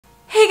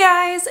Hey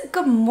guys,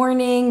 good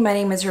morning. My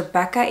name is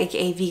Rebecca,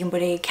 aka Vegan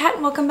Bodega Cat,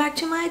 and welcome back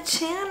to my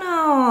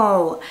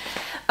channel.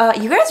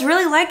 You guys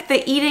really like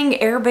the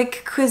eating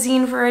Arabic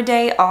cuisine for a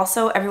day.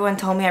 Also, everyone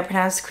told me I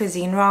pronounced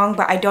cuisine wrong,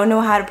 but I don't know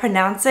how to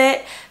pronounce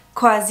it.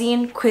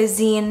 Cuisine, not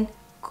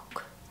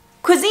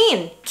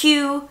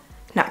Q,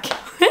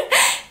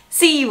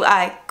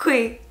 C-U-I,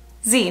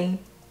 cuisine.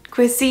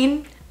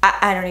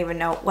 I don't even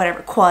know,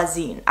 whatever,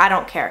 cuisine, I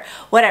don't care,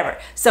 whatever.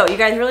 So you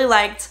guys really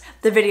liked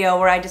the video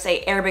where I just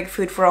ate Arabic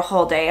food for a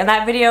whole day, and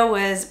that video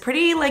was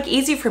pretty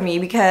easy for me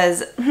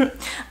because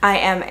I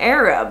am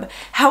Arab.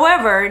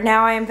 However,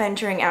 now I am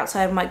venturing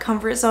outside of my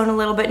comfort zone a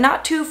little bit,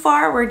 not too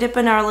far. We're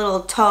dipping our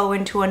little toe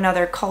into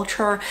another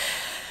culture.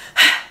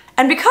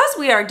 And because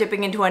we are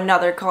dipping into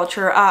another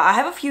culture, I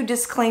have a few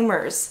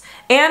disclaimers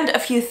and a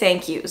few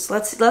thank yous.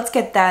 Let's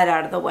get that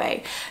out of the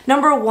way.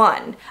 Number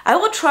one, I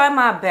will try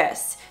my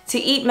best to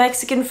eat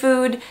Mexican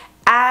food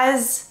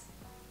as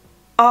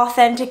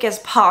authentic as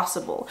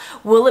possible.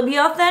 Will it be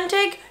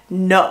authentic?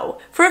 No.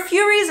 For a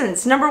few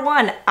reasons. Number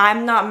one,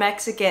 I'm not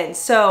Mexican,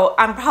 so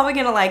I'm probably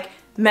gonna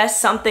mess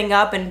something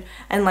up and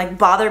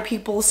bother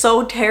people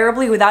so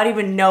terribly without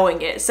even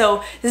knowing it.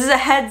 So this is a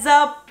heads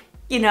up,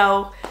 you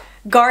know,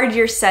 guard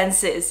your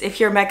senses. If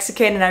you're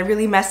Mexican and I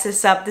really mess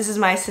this up, this is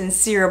my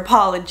sincere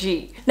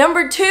apology.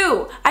 Number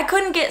two, I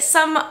couldn't get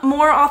some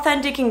more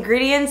authentic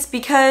ingredients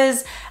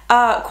because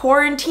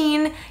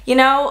quarantine, you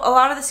know, a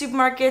lot of the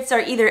supermarkets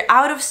are either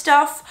out of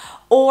stuff,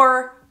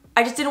 or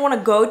I just didn't want to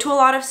go to a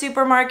lot of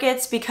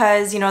supermarkets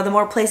because, you know, the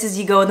more places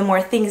you go, the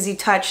more things you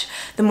touch,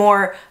 the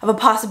more of a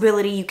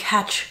possibility you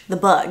catch the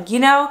bug, you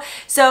know?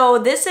 So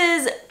this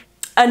is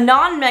a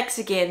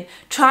non-Mexican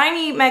trying to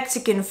eat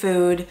Mexican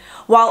food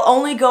while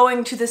only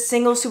going to the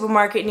single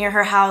supermarket near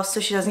her house so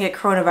she doesn't get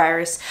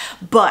coronavirus.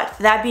 But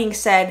that being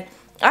said,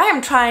 I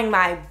am trying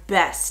my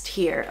best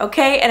here,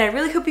 okay? And I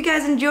really hope you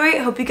guys enjoy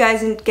it. Hope you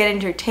guys get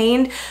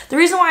entertained. The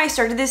reason why I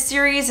started this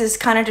series is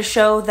kind of to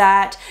show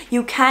that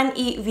you can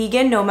eat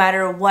vegan no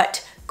matter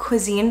what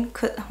cuisine,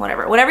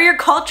 whatever your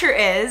culture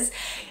is,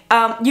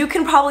 you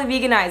can probably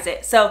veganize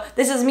it. So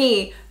this is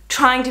me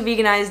trying to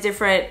veganize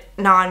different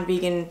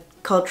non-vegan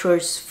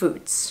cultures'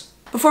 foods.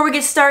 Before we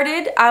get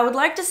started, I would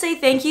like to say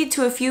thank you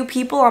to a few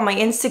people on my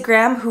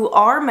Instagram who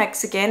are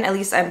Mexican, at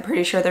least I'm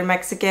pretty sure they're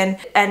Mexican,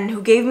 and who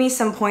gave me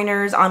some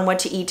pointers on what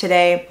to eat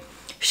today.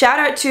 Shout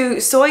out to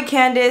Soy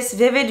Candice,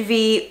 Vivid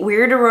V,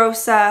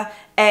 Weirdarosa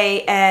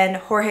A, and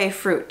Jorge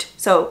Fruit.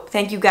 So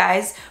thank you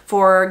guys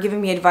for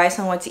giving me advice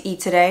on what to eat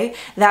today.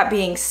 That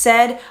being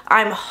said,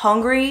 I'm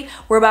hungry.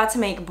 We're about to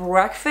make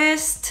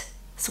breakfast,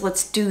 so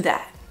let's do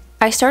that.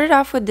 I started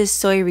off with this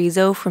soy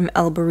rizo from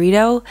El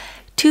Burrito,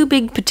 2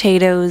 big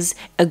potatoes,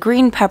 a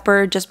green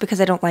pepper just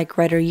because I don't like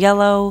red or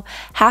yellow,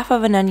 half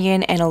of an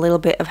onion, and a little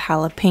bit of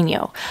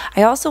jalapeno.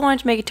 I also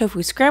wanted to make a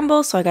tofu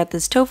scramble, so I got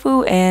this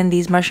tofu and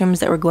these mushrooms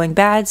that were going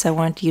bad, so I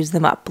wanted to use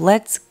them up.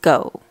 Let's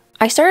go.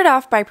 I started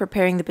off by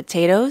preparing the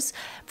potatoes.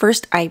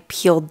 First, I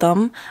peeled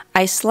them.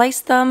 I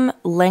sliced them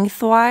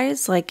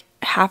lengthwise, like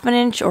half an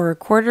inch or a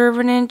quarter of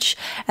an inch,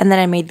 and then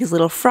I made these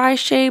little fry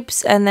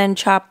shapes and then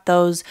chopped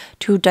those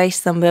to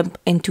dice them up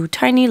into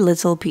tiny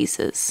little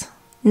pieces.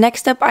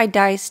 Next up, I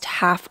diced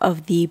half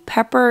of the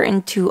pepper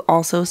into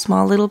also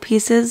small little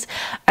pieces.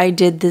 I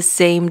did the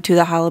same to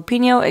the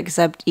jalapeno,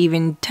 except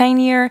even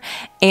tinier,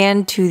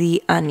 and to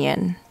the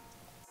onion.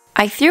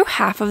 I threw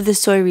half of the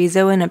soy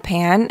rizo in a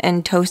pan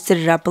and toasted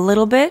it up a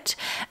little bit,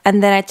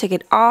 and then I took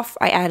it off.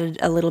 I added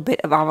a little bit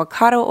of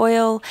avocado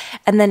oil,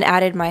 and then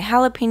added my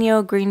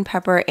jalapeno, green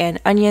pepper, and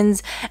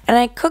onions, and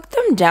I cooked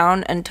them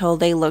down until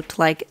they looked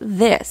like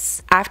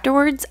this.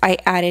 Afterwards, I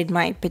added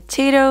my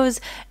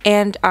potatoes,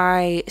 and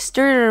I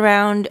stirred it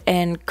around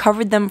and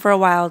covered them for a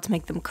while to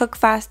make them cook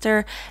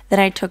faster. Then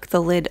I took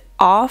the lid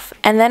off,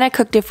 and then I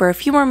cooked it for a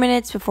few more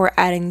minutes before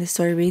adding the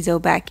soy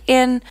rizo back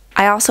in.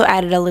 I also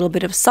added a little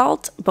bit of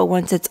salt, but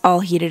once it's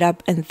all heated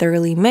up and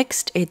thoroughly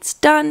mixed, it's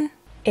done.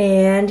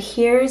 And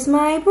here's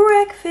my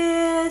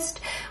breakfast.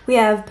 We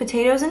have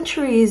potatoes and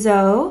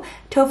chorizo,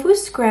 tofu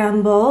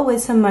scramble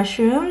with some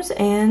mushrooms,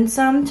 and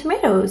some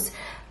tomatoes.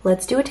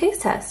 Let's do a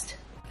taste test.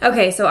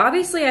 Okay, so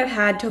obviously I've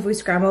had tofu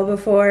scramble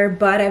before,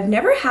 but I've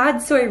never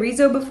had soy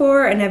rizo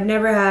before, and I've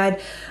never had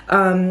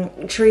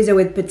chorizo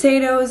with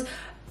potatoes.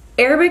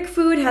 Arabic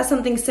food has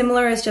something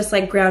similar. It's just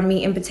like ground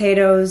meat and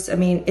potatoes. I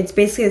mean, it's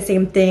basically the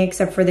same thing,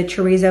 except for the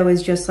chorizo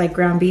is just like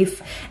ground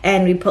beef,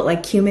 and we put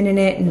like cumin in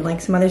it and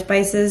like some other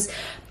spices.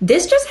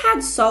 This just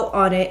had salt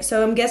on it,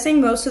 so I'm guessing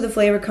most of the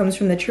flavor comes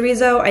from the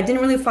chorizo. I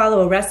didn't really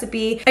follow a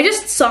recipe. I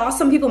just saw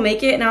some people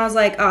make it, and I was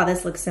like, oh,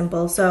 this looks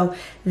simple. So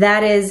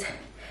that is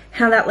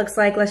how that looks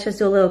like. Let's just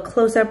do a little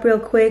close-up real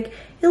quick.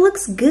 It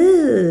looks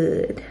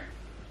good.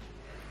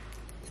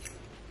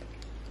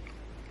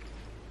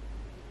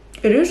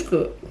 It is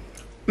good.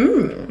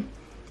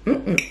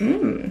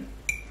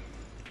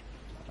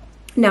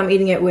 Now I'm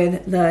eating it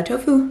with the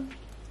tofu.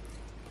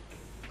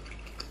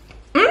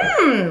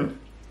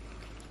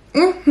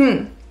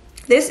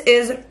 This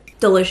is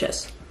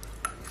delicious.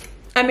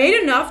 I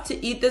made enough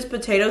to eat this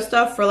potato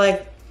stuff for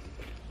like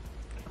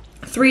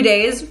 3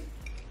 days,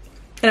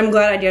 And I'm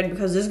glad I did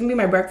because this is gonna be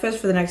my breakfast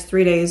for the next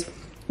 3 days,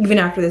 even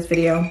after this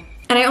video.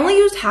 And I only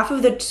used half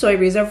of the soy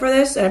rizo for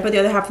this, and I put the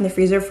other half in the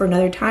freezer for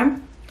another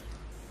time.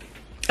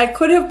 I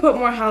could have put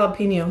more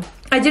jalapeno.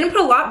 I didn't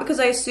put a lot because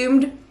I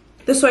assumed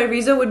the soy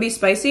rizo would be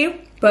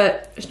spicy,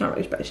 but it's not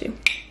really spicy.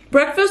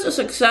 Breakfast a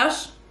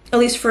success, at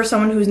least for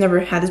someone who's never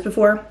had this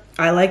before.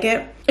 I like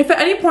it. If at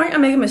any point I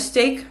make a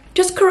mistake,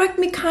 just correct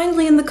me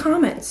kindly in the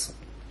comments.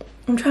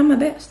 I'm trying my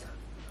best.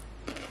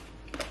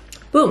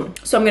 Boom.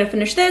 So I'm gonna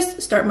finish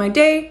this, start my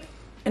day,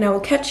 and I will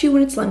catch you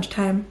when it's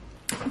lunchtime.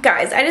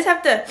 Guys, I just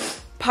have to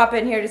pop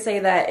in here to say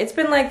that it's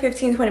been like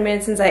 15-20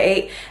 minutes since I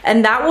ate,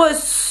 and that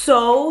was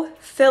so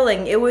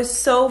filling. It was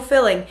so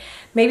filling.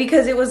 Maybe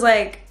because it was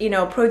like, you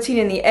know, protein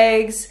in the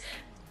eggs,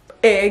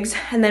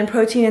 and then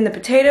protein in the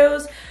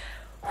potatoes.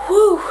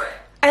 Whew.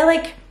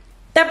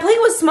 That plate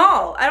was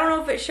small. I don't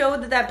know if it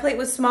showed that that plate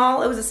was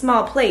small. It was a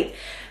small plate.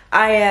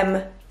 I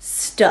am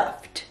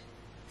stuffed,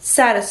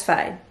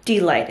 satisfied,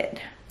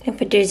 delighted. And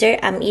for dessert,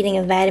 I'm eating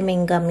a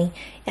vitamin gummy.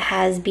 It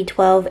has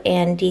B12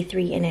 and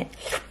D3 in it.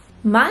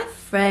 My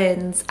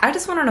friends, I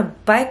just went on a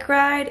bike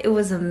ride. It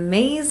was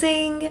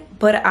amazing,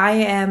 but I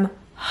am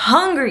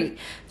hungry.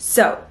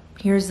 So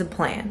here's the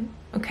plan.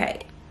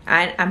 Okay,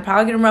 I'm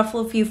probably gonna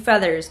ruffle a few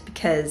feathers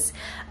because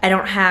I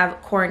don't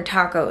have corn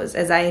tacos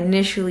as I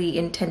initially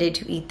intended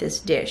to eat this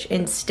dish.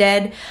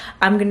 Instead,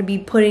 I'm gonna be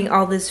putting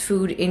all this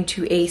food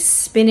into a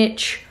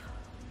spinach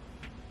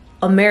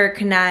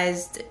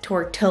Americanized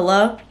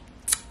tortilla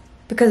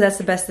because that's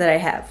the best that I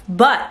have.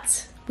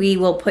 But we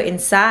will put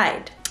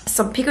inside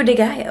some pico de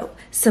gallo,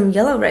 some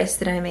yellow rice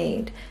that I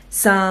made,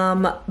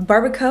 some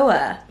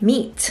barbacoa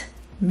meat.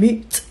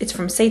 It's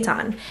from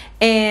Seitan.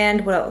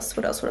 And what else?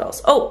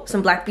 Oh,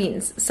 some black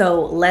beans.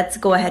 So let's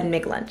go ahead and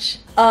make lunch.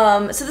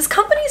 So this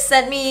company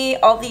sent me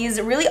all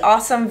these really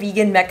awesome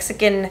vegan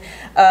Mexican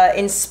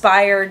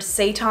inspired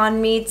seitan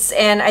meats,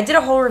 and I did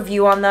a whole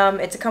review on them.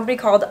 It's a company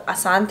called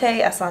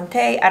Asante.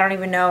 I don't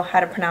even know how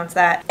to pronounce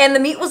that. And the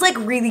meat was like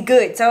really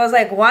good. So I was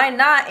like, why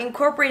not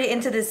incorporate it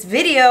into this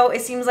video?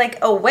 It seems like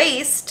a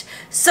waste.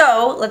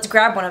 So let's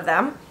grab one of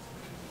them.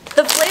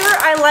 The flavor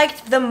I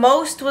liked the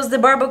most was the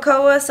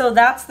barbacoa, so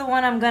that's the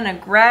one I'm gonna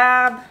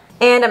grab.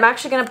 And I'm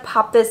actually gonna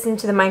pop this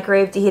into the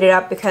microwave to heat it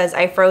up because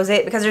I froze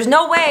it, because there's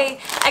no way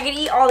I could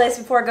eat all this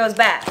before it goes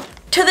bad.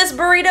 To this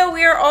burrito,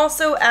 we are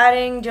also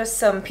adding just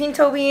some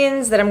pinto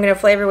beans that I'm gonna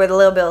flavor with a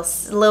little bit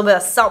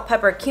of salt,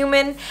 pepper,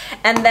 cumin.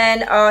 And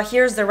then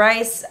here's the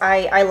rice.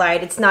 I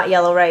lied, it's not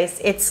yellow rice,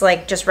 it's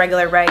like just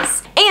regular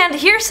rice. And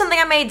here's something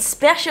I made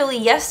specially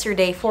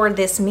yesterday for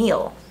this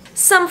meal.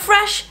 Some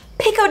fresh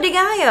pico de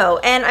gallo,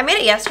 and I made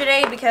it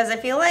yesterday because I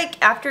feel like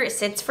after it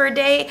sits for a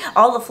day,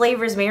 all the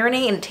flavors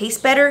marinate and it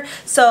tastes better.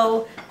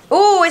 So,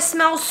 oh, it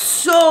smells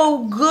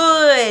so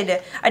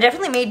good. I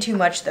definitely made too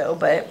much though,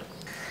 but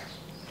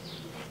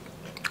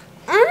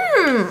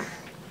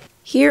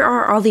Here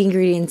are all the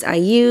ingredients I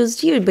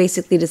used. You would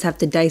basically just have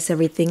to dice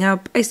everything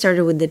up. I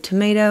started with the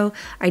tomato.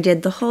 I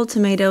did the whole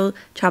tomato,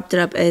 chopped it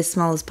up as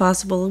small as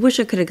possible. Wish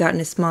I could have gotten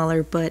it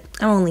smaller, but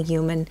I'm only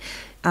human.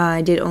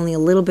 I did only a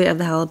little bit of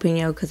the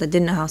jalapeno because I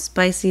didn't know how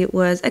spicy it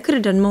was. I could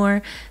have done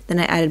more. Then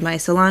I added my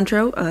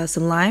cilantro,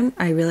 some lime.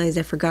 I realized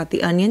I forgot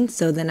the onion,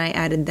 so then I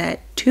added that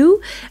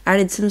too.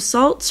 Added some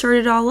salt, stirred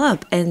it all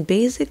up, and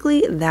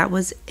basically that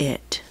was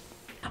it.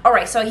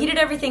 Alright, so I heated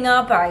everything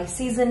up, I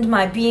seasoned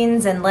my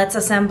beans, and let's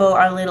assemble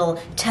our little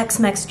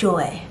Tex-Mex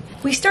joy.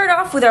 We start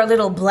off with our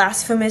little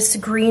blasphemous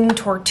green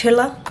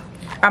tortilla.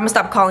 I'm gonna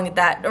stop calling it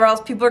that, or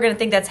else people are gonna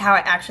think that's how I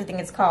actually think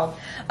it's called.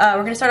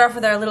 We're gonna start off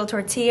with our little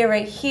tortilla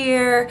right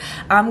here.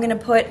 I'm gonna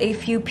put a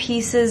few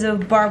pieces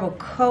of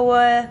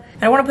barbacoa. I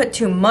don't wanna put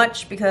too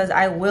much because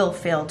I will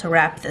fail to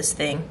wrap this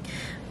thing.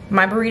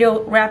 My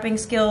burrito wrapping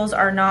skills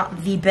are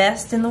not the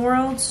best in the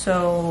world,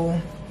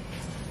 so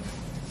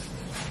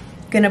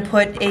gonna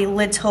put a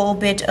little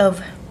bit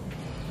of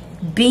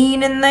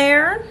bean in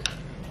there.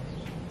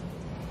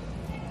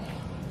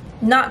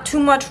 Not too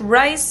much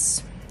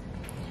rice.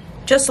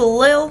 Just a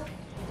little.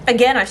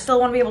 Again, I still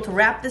want to be able to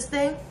wrap this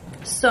thing.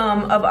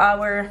 Some of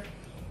our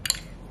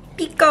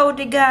pico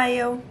de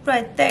gallo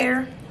right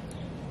there.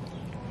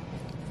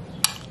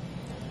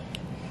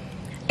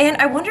 And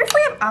I wonder if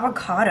we have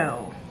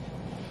avocado.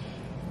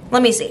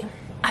 Let me see.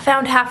 I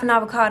found half an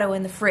avocado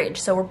in the fridge,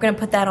 so we're gonna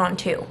put that on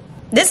too.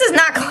 This is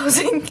not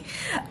closing.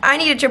 I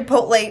need a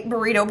Chipotle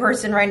burrito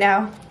person right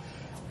now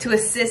to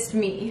assist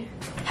me.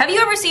 Have you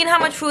ever seen how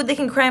much food they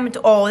can cram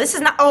into? Oh, this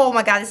is not, oh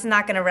my God, this is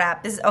not gonna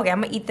wrap. This is, okay,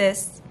 I'm gonna eat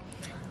this.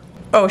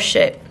 Oh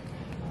shit.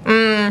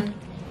 Oh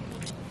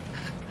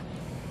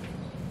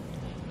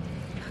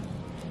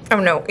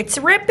no, it's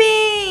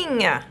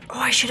ripping. Oh,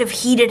 I should have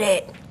heated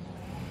it.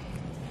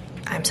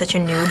 I'm such a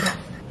noob.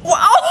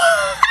 Wow.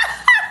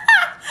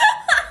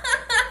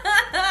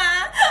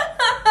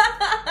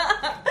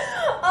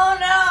 Oh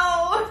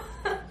no.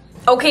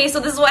 Okay, so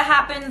this is what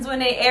happens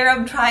when an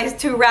Arab tries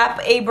to wrap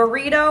a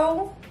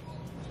burrito.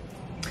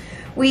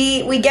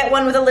 we get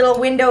one with a little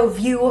window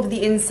view of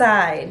the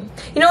inside.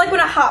 You know, like when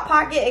a Hot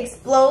Pocket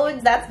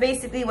explodes, that's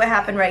basically what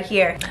happened right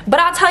here. But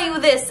I'll tell you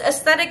this,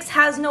 aesthetics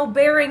has no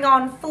bearing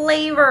on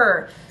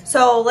flavor.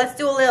 So let's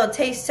do a little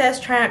taste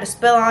test, try not to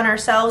spill on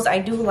ourselves. I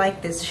do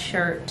like this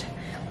shirt.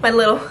 My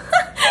little,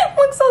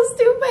 looks so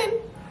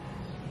stupid.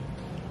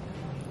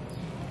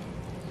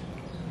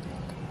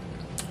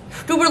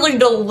 Stupidly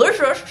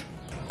delicious.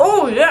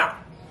 Oh yeah.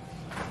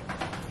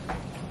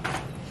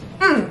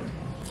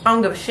 I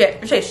don't give a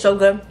shit. It tastes so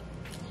good.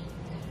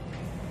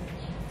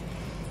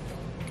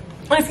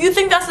 And if you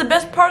think that's the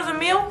best part of the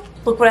meal,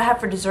 look what I have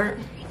for dessert.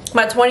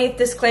 My 20th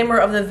disclaimer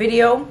of the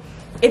video.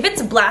 If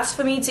it's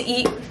blasphemy to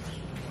eat,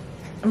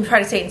 I'm gonna try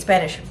to say it in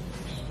Spanish.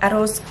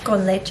 Arroz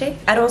con leche?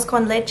 Arroz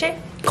con leche?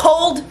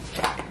 Cold?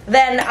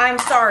 Then I'm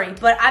sorry.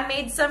 But I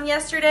made some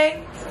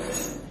yesterday.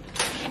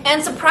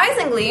 And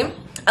surprisingly,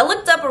 I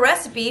looked up a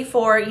recipe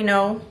for, you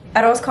know,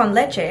 arroz con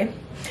leche.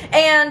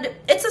 And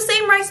it's the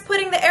same rice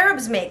pudding the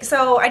Arabs make.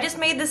 So I just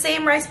made the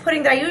same rice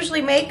pudding that I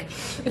usually make.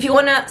 If you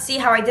want to see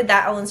how I did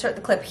that, I'll insert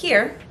the clip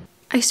here.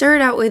 I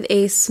started out with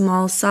a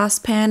small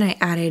saucepan. I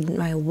added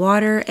my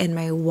water and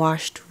my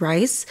washed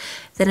rice.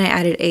 Then I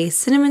added a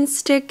cinnamon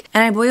stick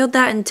and I boiled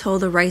that until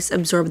the rice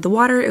absorbed the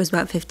water. It was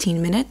about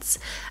 15 minutes.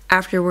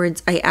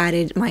 Afterwards, I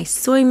added my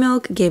soy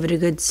milk, gave it a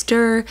good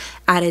stir,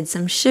 added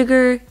some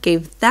sugar,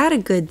 gave that a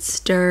good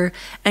stir,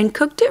 and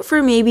cooked it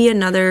for maybe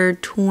another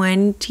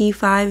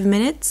 25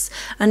 minutes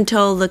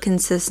until the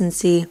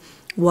consistency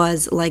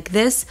was like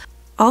this.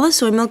 All the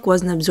soy milk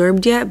wasn't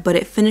absorbed yet, but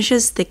it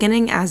finishes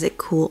thickening as it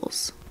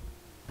cools.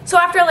 So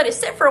after I let it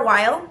sit for a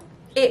while,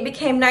 it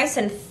became nice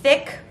and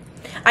thick.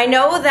 I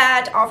know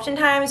that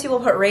oftentimes people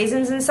put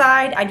raisins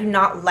inside. I do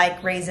not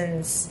like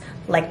raisins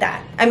like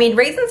that. I mean,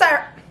 raisins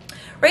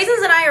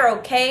and I are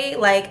okay.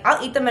 Like,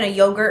 I'll eat them in a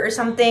yogurt or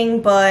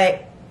something,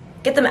 but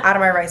get them out of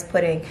my rice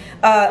pudding.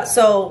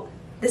 So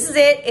this is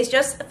it. It's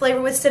just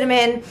flavored with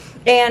cinnamon,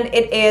 and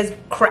it is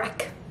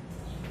crack.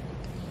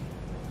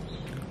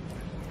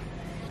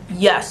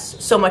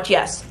 Yes, so much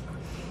yes.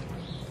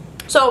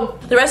 So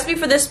the recipe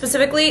for this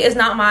specifically is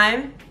not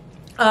mine,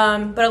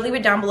 but I'll leave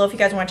it down below if you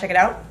guys want to check it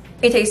out.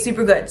 It tastes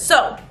super good.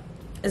 So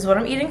this is what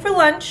I'm eating for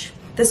lunch.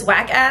 This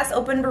whack ass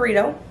open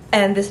burrito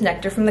and this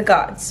nectar from the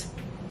gods.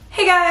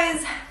 Hey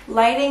guys,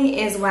 lighting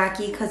is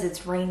wacky because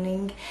it's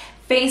raining.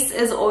 Face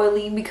is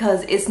oily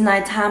because it's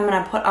nighttime and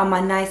I put on my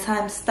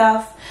nighttime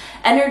stuff.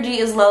 Energy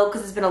is low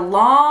because it's been a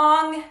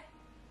long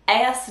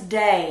ass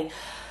day.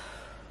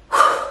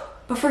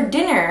 But for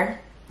dinner,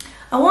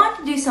 I wanted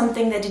to do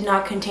something that did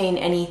not contain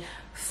any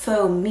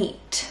faux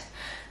meat.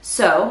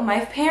 So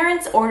my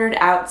parents ordered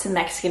out some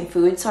Mexican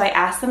food, so I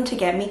asked them to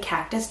get me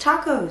cactus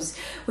tacos,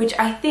 which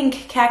I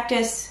think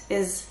cactus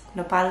is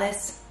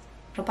nopales?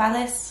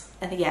 Nopales?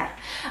 I think, yeah.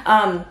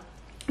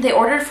 They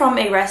ordered from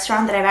a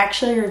restaurant that I've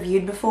actually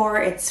reviewed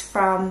before. It's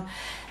from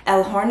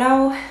El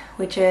Horno,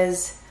 which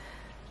is,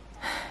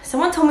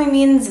 someone told me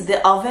means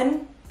the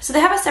oven. So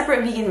they have a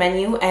separate vegan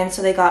menu, and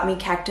so they got me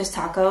cactus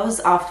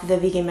tacos off the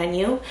vegan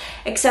menu,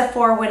 except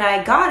for when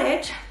I got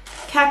it,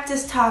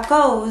 cactus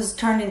tacos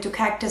turned into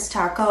cactus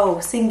taco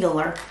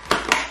singular.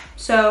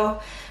 So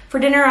for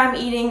dinner, I'm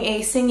eating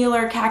a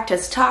singular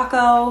cactus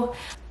taco.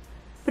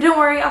 But don't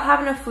worry, I'll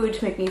have enough food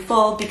to make me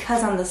full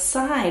because on the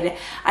side,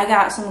 I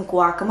got some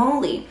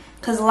guacamole.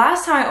 Because the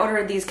last time I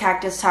ordered these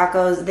cactus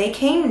tacos, they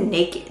came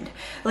naked.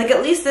 Like,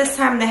 at least this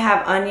time they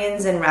have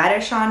onions and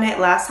radish on it.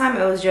 Last time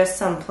it was just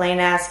some plain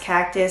ass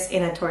cactus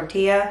in a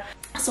tortilla.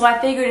 So I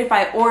figured if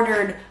I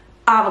ordered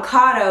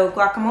avocado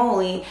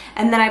guacamole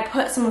and then I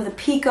put some of the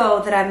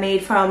pico that I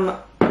made from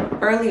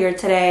earlier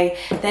today,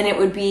 then it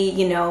would be,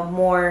 you know,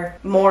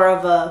 more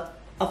of a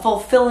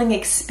fulfilling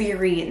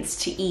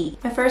experience to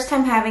eat. My first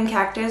time having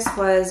cactus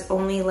was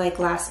only like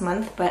last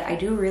month, but I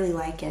do really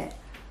like it.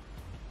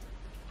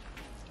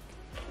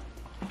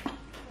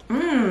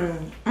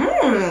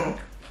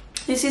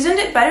 They seasoned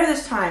it better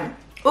this time.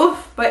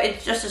 Oof, but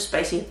it's just as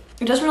spicy.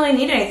 It doesn't really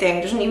need anything.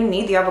 It doesn't even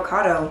need the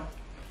avocado.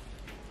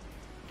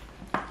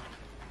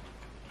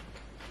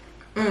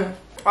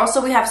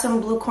 Also, we have some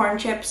blue corn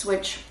chips,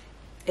 which,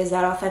 is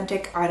that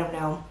authentic? I don't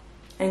know.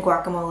 And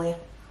guacamole.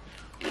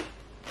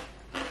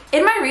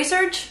 In my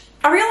research,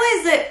 I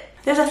realized that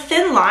there's a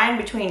thin line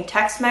between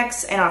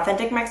Tex-Mex and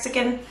authentic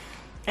Mexican,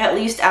 at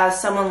least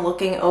as someone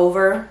looking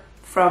over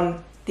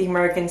from the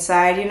American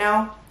side, you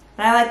know?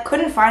 And I like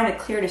couldn't find a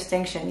clear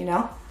distinction, you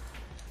know?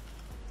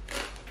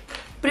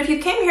 But if you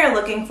came here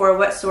looking for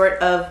what sort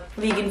of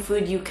vegan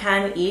food you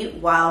can eat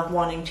while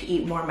wanting to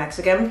eat more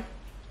Mexican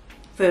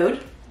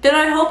food, then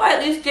I hope I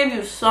at least gave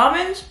you some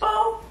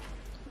inspo.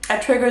 I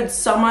triggered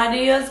some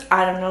ideas,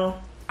 I don't know.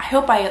 I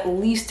hope I at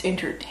least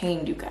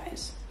entertained you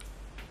guys.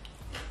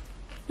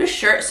 This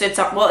shirt sits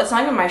on, well, it's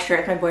not even my shirt,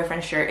 it's my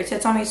boyfriend's shirt. It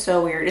sits on me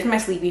so weird. It's my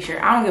sleepy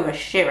shirt. I don't give a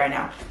shit right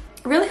now.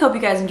 I really hope you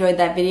guys enjoyed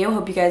that video.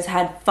 Hope you guys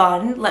had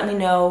fun. Let me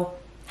know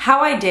how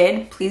I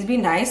did. Please be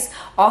nice.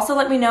 Also,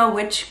 let me know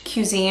which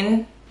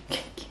cuisine,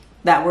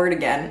 that word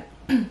again,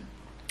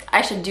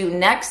 I should do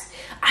next.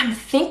 I'm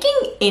thinking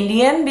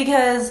Indian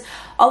because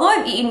although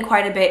I've eaten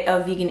quite a bit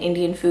of vegan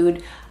Indian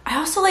food, I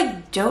also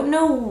like don't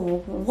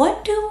know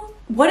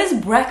what is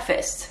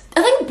breakfast.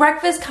 I think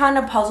breakfast kind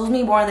of puzzles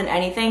me more than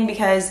anything,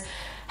 because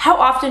how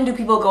often do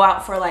people go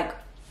out for like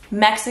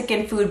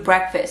Mexican food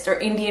breakfast or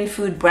Indian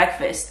food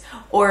breakfast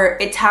or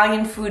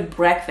Italian food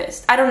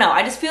breakfast? I don't know.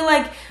 I just feel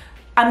like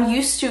I'm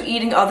used to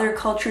eating other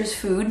cultures'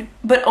 food,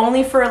 but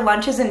only for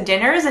lunches and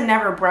dinners and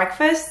never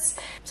breakfasts.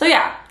 So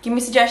yeah, give me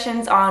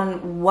suggestions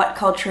on what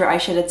culture I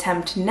should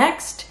attempt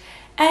next.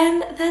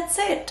 And that's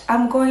it.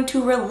 I'm going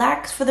to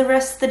relax for the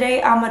rest of the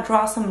day. I'm gonna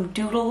draw some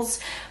doodles.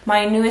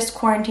 My newest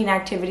quarantine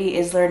activity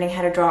is learning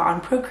how to draw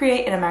on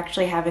Procreate, and I'm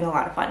actually having a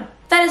lot of fun.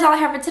 That is all I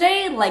have for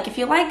today. Like if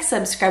you like,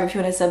 subscribe if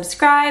you want to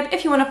subscribe.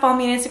 If you want to follow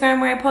me on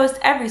Instagram, where I post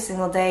every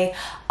single day,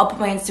 I'll put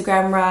my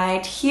Instagram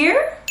right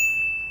here.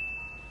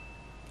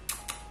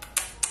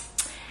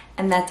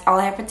 And that's all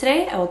I have for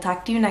today. I will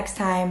talk to you next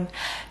time.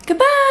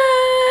 Goodbye!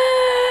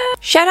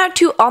 Shout out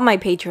to all my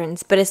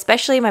patrons, but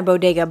especially my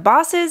bodega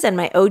bosses and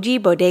my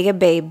OG bodega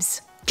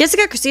babes.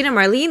 Jessica, Christina,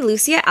 Marlene,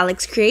 Lucia,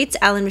 Alex Creates,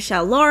 Alan,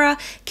 Michelle, Laura,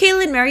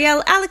 Kaylin,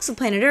 Marielle, Alex of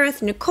Planet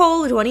Earth,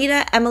 Nicole,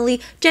 Juanita,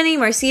 Emily, Jenny,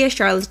 Marcia,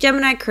 Charlotte,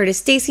 Gemini, Curtis,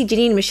 Stacy,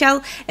 Janine,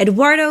 Michelle,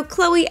 Eduardo,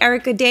 Chloe,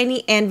 Erica,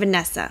 Danny, and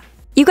Vanessa.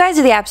 You guys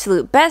are the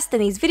absolute best,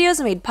 and these videos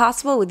are made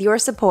possible with your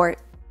support.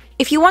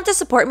 If you want to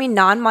support me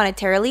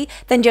non-monetarily,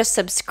 then just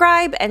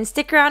subscribe and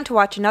stick around to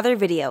watch another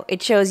video.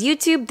 It shows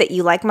YouTube that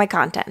you like my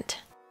content.